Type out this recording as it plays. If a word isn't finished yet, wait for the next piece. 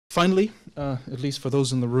Finally, at least for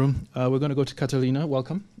those in the room, we're going to go to Catalina.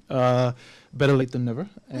 Welcome. Better late than never.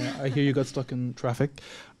 I hear you got stuck in traffic.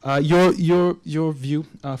 Your view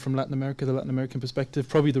from Latin America, the Latin American perspective,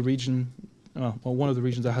 probably the region, well, one of the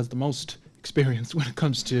regions that has the most experience when it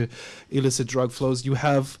comes to illicit drug flows. You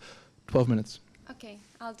have 12 minutes. Okay,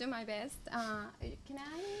 I'll do my best. Can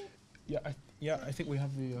I? Yeah, I think we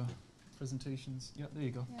have the presentations. Yeah, there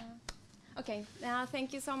you go. Yeah. Okay,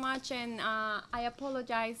 thank you so much, and I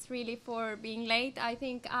apologize really for being late. I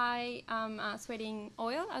think I am sweating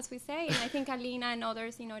oil, as we say, and I think Alina and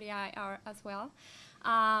others in ODI are as well.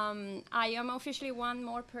 I am officially one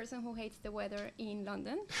more person who hates the weather in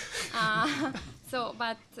London.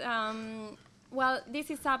 Well, this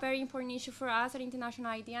is a very important issue for us at International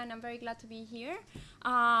IDEA, and I'm very glad to be here.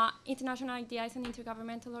 International IDEA is an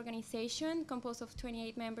intergovernmental organization composed of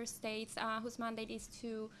 28 member states whose mandate is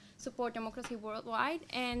to support democracy worldwide.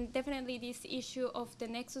 And definitely this issue of the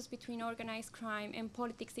nexus between organized crime and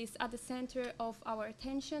politics is at the center of our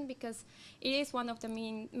attention because it is one of the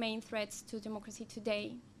main threats to democracy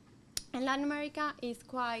today. And Latin America is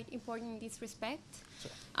quite important in this respect.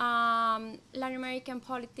 Latin American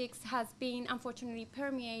politics has been unfortunately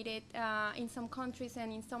permeated in some countries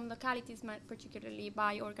and in some localities, particularly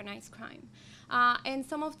by organized crime. And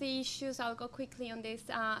some of the issues, I'll go quickly on this,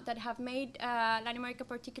 that have made Latin America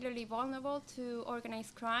particularly vulnerable to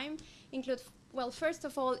organized crime include, well, first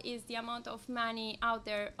of all, is the amount of money out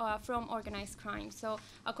there from organized crime. So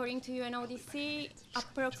according to UNODC,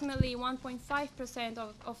 approximately 1.5%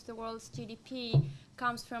 of the world's GDP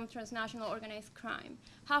comes from transnational organized crime.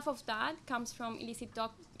 Half of that comes from the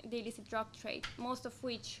illicit drug trade, most of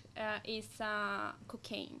which is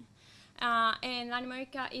cocaine. And Latin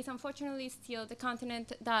America is unfortunately still the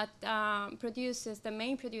continent that produces, the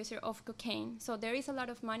main producer of cocaine. So there is a lot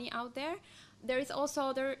of money out there. There is also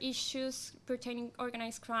other issues pertaining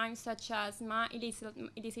organized crime, such as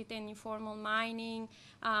illicit and informal mining,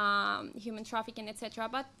 human trafficking, etc.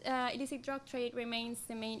 But illicit drug trade remains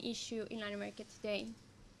the main issue in Latin America today.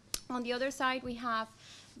 On the other side, we have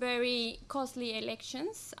very costly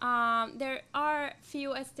elections. There are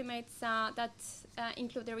few estimates that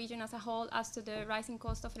include the region as a whole as to the rising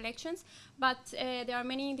cost of elections, but there are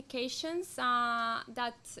many indications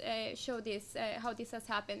that show this, how this has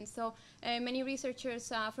happened. So many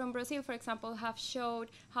researchers from Brazil, for example, have showed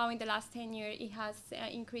how in the last 10 years it has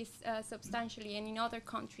increased substantially, and in other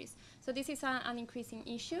countries. So this is an increasing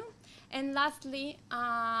issue. And lastly,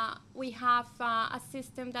 we have a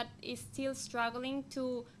system that is still struggling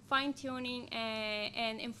to fine-tuning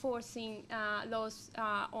and enforcing laws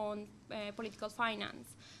on political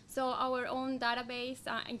finance. So our own database,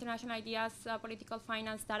 International IDEA's political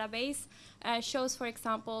finance database, shows, for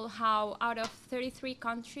example, how out of 33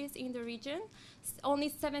 countries in the region, only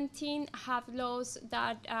 17 have laws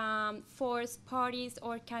that force parties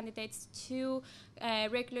or candidates to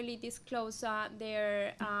regularly disclose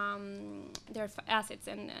their assets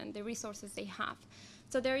and the resources they have.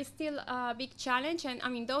 So there is still a big challenge, and I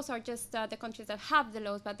mean, those are just the countries that have the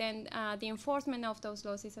laws, but then the enforcement of those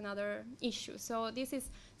laws is another issue. So this is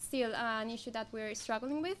still an issue that we're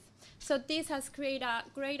struggling with. So this has created a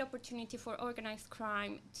great opportunity for organized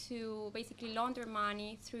crime to basically launder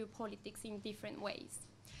money through politics in different ways.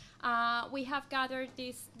 We have gathered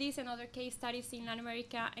these and other case studies in Latin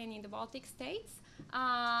America and in the Baltic states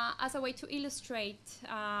as a way to illustrate,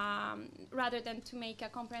 rather than to make a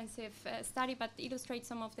comprehensive study, but illustrate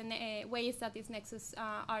some of the ways that these nexus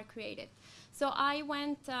are created. So I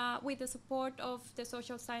went with the support of the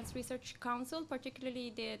Social Science Research Council,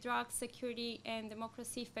 particularly the Drug Security and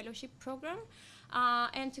Democracy Fellowship Program,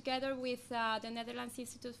 and together with the Netherlands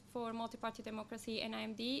Institute for Multi-Party Democracy,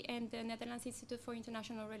 NIMD, and the Netherlands Institute for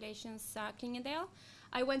International Relations, Klingendale.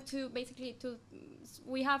 I went to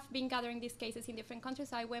we have been gathering these cases in different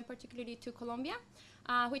countries. I went particularly to Colombia,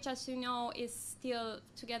 which, as you know, is still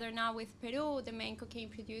together now with Peru, the main cocaine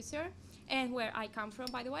producer, and where I come from,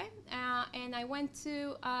 by the way. And I went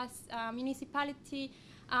to a municipality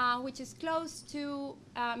which is close to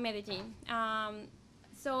Medellin.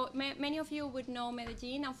 So many of you would know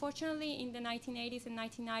Medellin. Unfortunately, in the 1980s and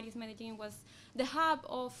 1990s, Medellin was the hub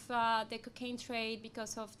of the cocaine trade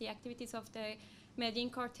because of the activities of the Medellin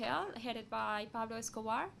cartel headed by Pablo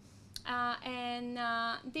Escobar.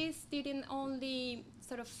 This didn't only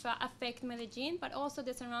sort of affect Medellin, but also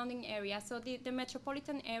the surrounding area. So the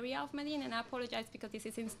metropolitan area of Medellin, and I apologize because this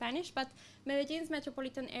is in Spanish, but Medellin's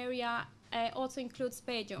metropolitan area also includes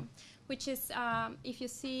Bello, which is, if you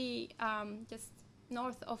see just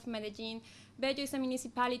north of Medellin, Bello is a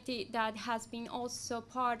municipality that has been also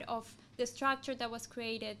part of the structure that was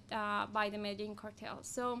created by the Medellin cartel.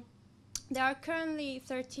 So There are currently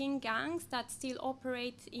 13 gangs that still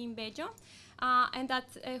operate in Bello, and that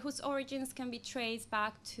whose origins can be traced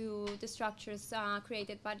back to the structures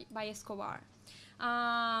created by Escobar.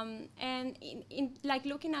 And like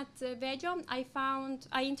looking at Bello,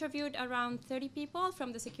 I interviewed around 30 people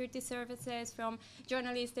from the security services, from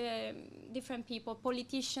journalists, different people,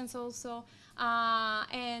 politicians also,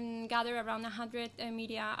 and gathered around 100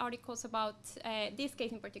 media articles about this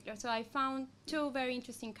case in particular. So I found two very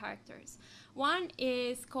interesting characters. One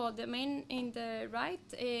is called, the man in the right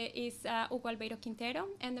is Hugo Albeiro Quintero,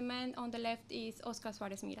 and the man on the left is Oscar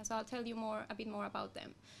Suarez Mira. So I'll tell you a bit more about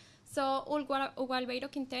them. So Hugo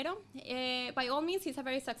Albeiro Quintero, by all means, he's a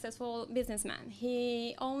very successful businessman.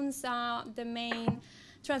 He owns the main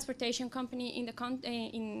transportation company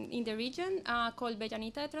in the region called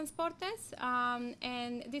Bellanita de Transportes,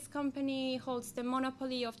 and this company holds the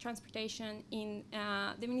monopoly of transportation in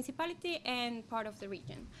the municipality and part of the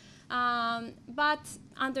region. But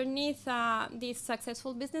underneath this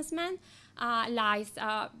successful businessman lies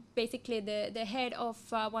basically the head of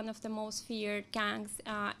one of the most feared gangs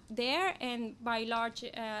there, and by large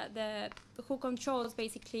who controls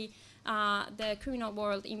basically the criminal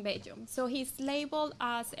world in Bello. So he's labeled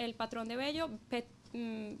as El Patrón de Bello,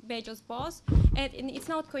 Bello's boss, and it's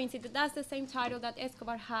not coincidence. That's the same title that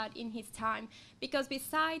Escobar had in his time, because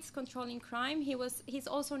besides controlling crime, he's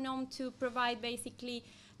also known to provide basically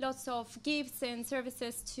lots of gifts and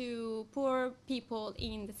services to poor people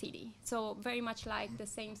in the city. So very much like the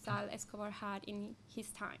same style Escobar had in his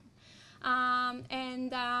time.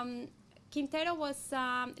 Quintero was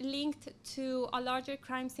linked to a larger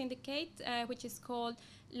crime syndicate, which is called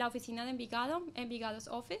La Oficina de Envigado, Envigado's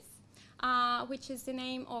office, which is the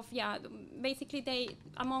name of, basically they,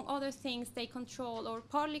 among other things, they control or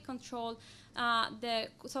partly control the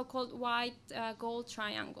so-called white gold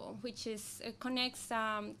triangle, which is connects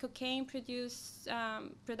cocaine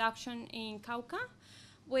production in Cauca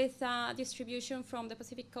with distribution from the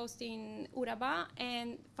Pacific coast in Urabá,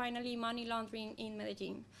 and finally money laundering in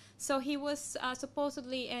Medellin. So he was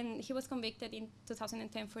supposedly, and he was convicted in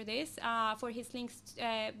 2010 for this, for his links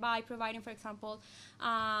by providing, for example,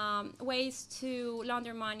 ways to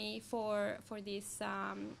launder money for this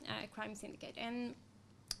crime syndicate, and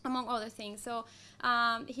among other things. So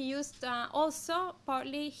he used also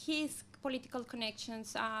partly his political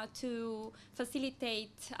connections to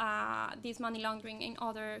facilitate this money laundering and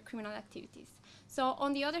other criminal activities. So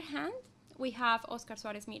on the other hand, we have Oscar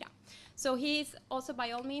Suarez Mira. So he's also, by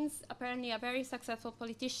all means, apparently a very successful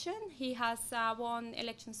politician. He has won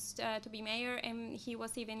elections to be mayor, and he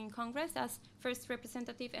was even in Congress as first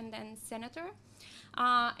representative and then senator.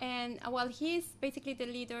 Well, he's basically the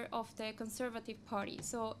leader of the Conservative Party.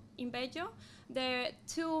 So in Bello, the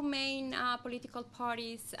two main political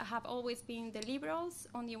parties have always been the Liberals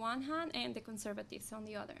on the one hand and the Conservatives on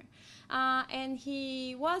the other. And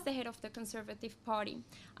he was the head of the Conservative Party.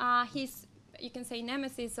 His, you can say,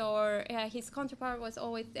 nemesis or his counterpart was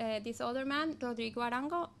always this other man, Rodrigo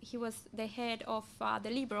Arango. He was the head of the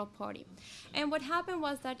Liberal Party. And what happened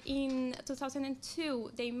was that in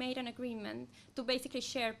 2002, they made an agreement to basically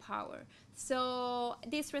share power. So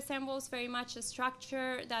this resembles very much a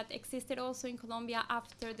structure that existed also in Colombia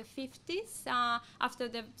after the 50s, after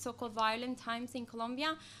the so-called violent times in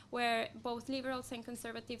Colombia, where both liberals and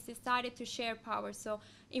conservatives decided to share power. So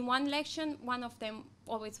in one election, one of them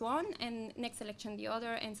always won, and next election the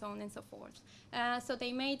other, and so on and so forth. So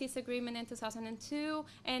they made this agreement in 2002,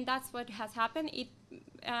 and that's what has happened. It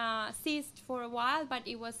ceased for a while, but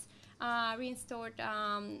it was restored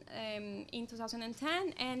in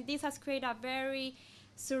 2010, and this has created a very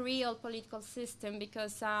surreal political system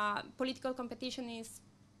because political competition is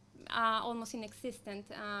almost inexistent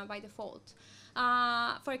by default.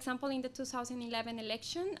 For example, in the 2011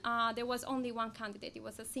 election, there was only one candidate. It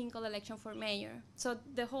was a single election for mayor. So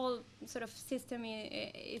the whole sort of system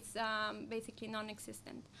is basically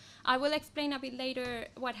non-existent. I will explain a bit later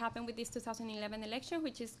what happened with this 2011 election,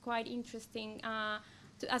 which is quite interesting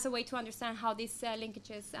as a way to understand how these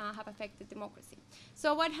linkages have affected democracy.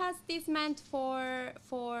 So what has this meant for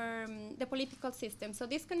the political system? So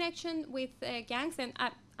this connection with gangs, and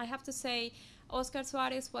I have to say, Oscar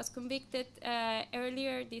Suarez was convicted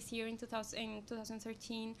earlier this year in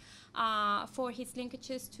 2013 for his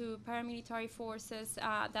linkages to paramilitary forces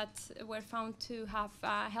that were found to have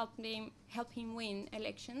helped him win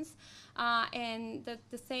elections. And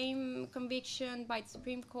the same conviction by the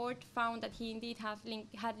Supreme Court found that he indeed had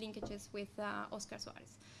linkages with Oscar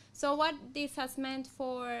Suarez. So what this has meant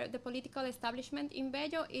for the political establishment in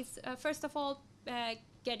Bello is, first of all,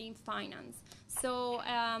 getting finance. So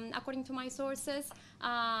according to my sources,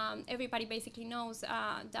 everybody basically knows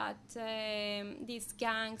that these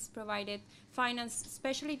gangs provided finance,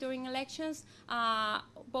 especially during elections,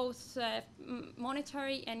 both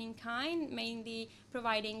monetary and in kind, mainly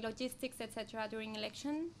providing logistics, etc., during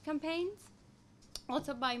election campaigns.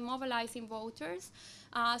 Also by mobilizing voters.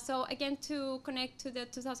 So again, to connect to the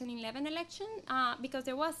 2011 election, because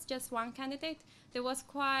there was just one candidate, there was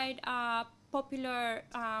quite a popular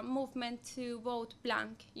movement to vote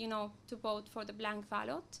blank, to vote for the blank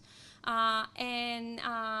ballot.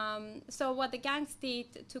 So what the gangs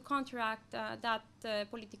did to counteract that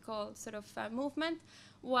political sort of movement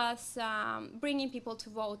was bringing people to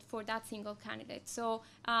vote for that single candidate. So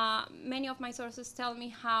many of my sources tell me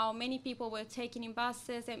how many people were taken in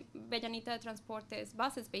buses and Bellanita Transportes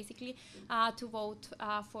buses, basically, to vote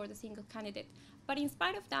for the single candidate. But in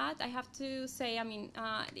spite of that, I have to say,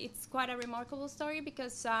 it's quite a remarkable story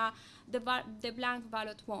because the blank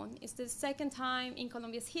ballot won. It's the second time in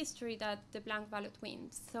Colombia's history that the blank ballot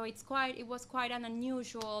wins. So it was quite an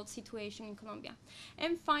unusual situation in Colombia.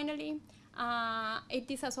 And finally,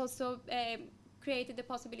 this has also created the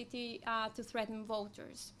possibility to threaten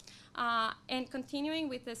voters. And continuing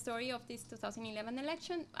with the story of this 2011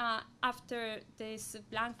 election, after this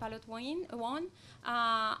blank ballot won,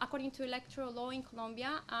 according to electoral law in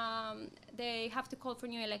Colombia, they have to call for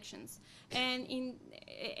new elections. And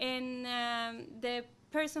the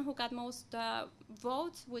person who got most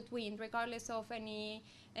votes would win, regardless of any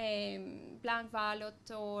blank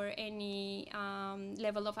ballot or any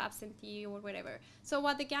level of absentee or whatever. So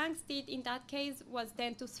what the gangs did in that case was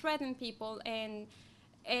then to threaten people and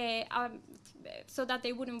so that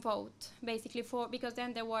they wouldn't vote, basically, because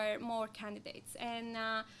then there were more candidates. And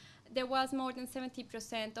there was more than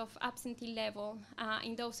 70% of absentee level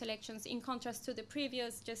in those elections, in contrast to the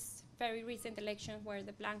previous, just very recent election where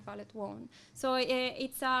the blank ballot won. So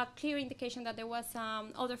it's a clear indication that there was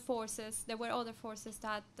other forces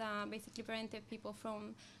that basically prevented people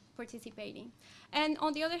from participating. And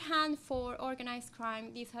on the other hand, for organized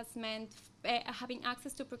crime, this has meant having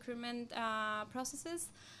access to procurement processes.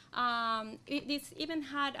 This even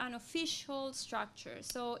had an official structure.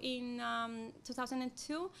 So in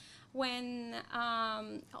 2002, when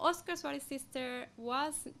Oscar Suarez's sister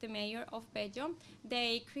was the mayor of Bello,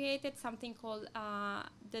 they created something called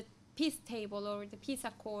the peace table or the peace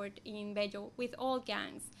accord in Bello with all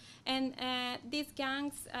gangs. And these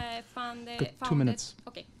gangs founded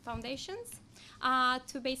foundations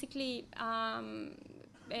to basically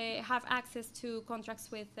have access to contracts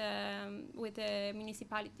with the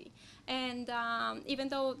municipality. And even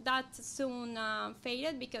though that soon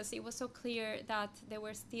faded because it was so clear that they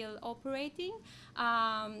were still operating,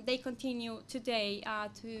 they continue today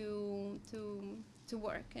to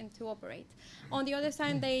work and to operate. On the other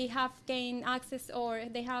side, they have gained access, or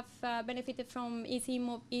they have benefited from easy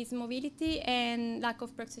mobility and lack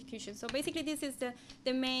of persecution. So basically, this is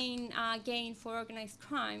the main gain for organized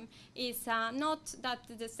crime, is not that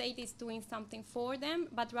the state is doing something for them,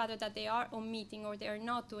 but rather that they are omitting or they are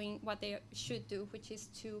not doing what they should do, which is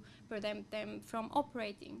to prevent them from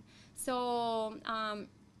operating. So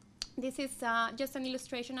this is just an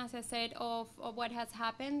illustration, as I said, of what has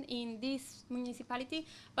happened in this municipality.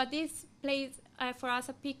 But this plays for us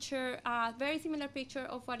a picture, a very similar picture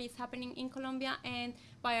of what is happening in Colombia, and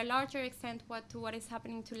by a larger extent to what is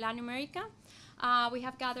happening to Latin America. We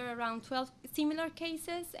have gathered around 12 similar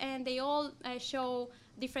cases, and they all show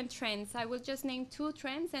different trends. I will just name two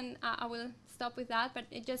trends, and I will stop with that, but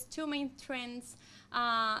just two main trends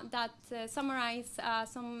that summarize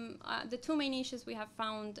the two main issues we have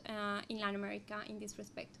found in Latin America in this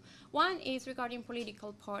respect. One is regarding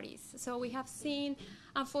political parties. So we have seen,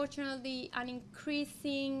 unfortunately, an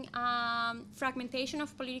increasing fragmentation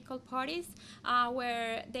of political parties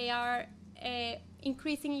where they are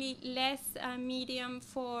increasingly less medium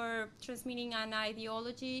for transmitting an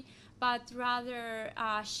ideology, but rather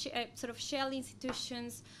sort of shell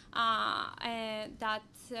institutions that,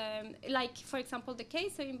 like, for example, the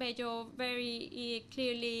case in Bello very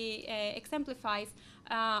clearly exemplifies,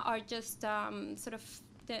 are just sort of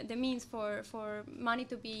the means for money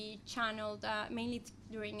to be channeled mainly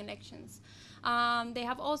during elections. They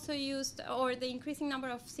have also used, or the increasing number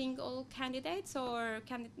of single candidates, or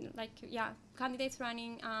candidates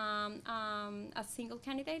running as single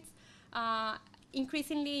candidates,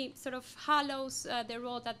 increasingly sort of hollows the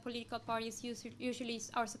role that political parties usually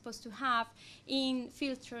are supposed to have in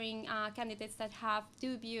filtering candidates that have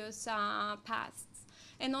dubious pasts.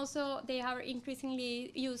 and also they are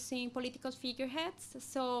increasingly using political figureheads.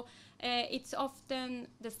 So it's often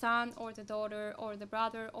the son or the daughter or the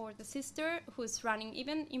brother or the sister who's running.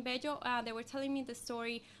 Even in Bello, they were telling me the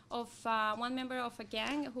story of one member of a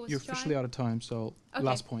gang who was You're officially out of time, so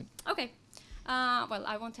last point. Okay. Well,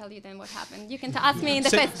 I won't tell you then what happened. You can ask me in the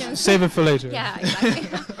questions. Save it for later. Yeah, exactly.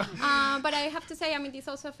 But I have to say, I mean, this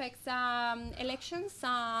also affects elections.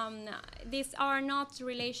 These are not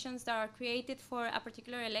relations that are created for a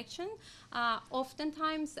particular election.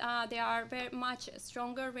 Oftentimes, there are very much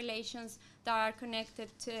stronger relations that are connected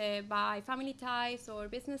by family ties or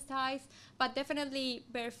business ties, but definitely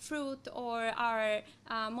bear fruit or are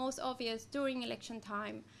most obvious during election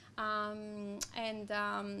time. Well,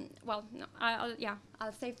 no,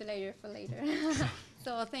 I'll save the later for later.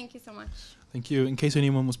 So thank you so much. Thank you. In case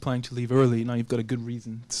anyone was planning to leave early, now you've got a good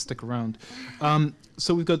reason to stick around.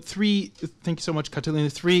 So we've got thank you so much, Catalina,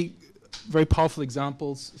 three very powerful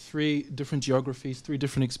examples, three different geographies, three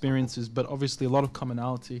different experiences, but obviously a lot of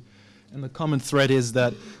commonality. And the common thread is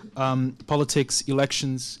that politics,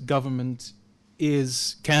 elections, government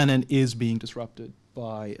can and is being disrupted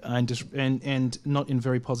by and not in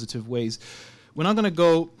very positive ways. We're not going to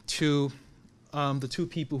go to the two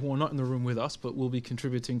people who are not in the room with us, but will be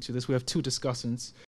contributing to this. We have two discussants.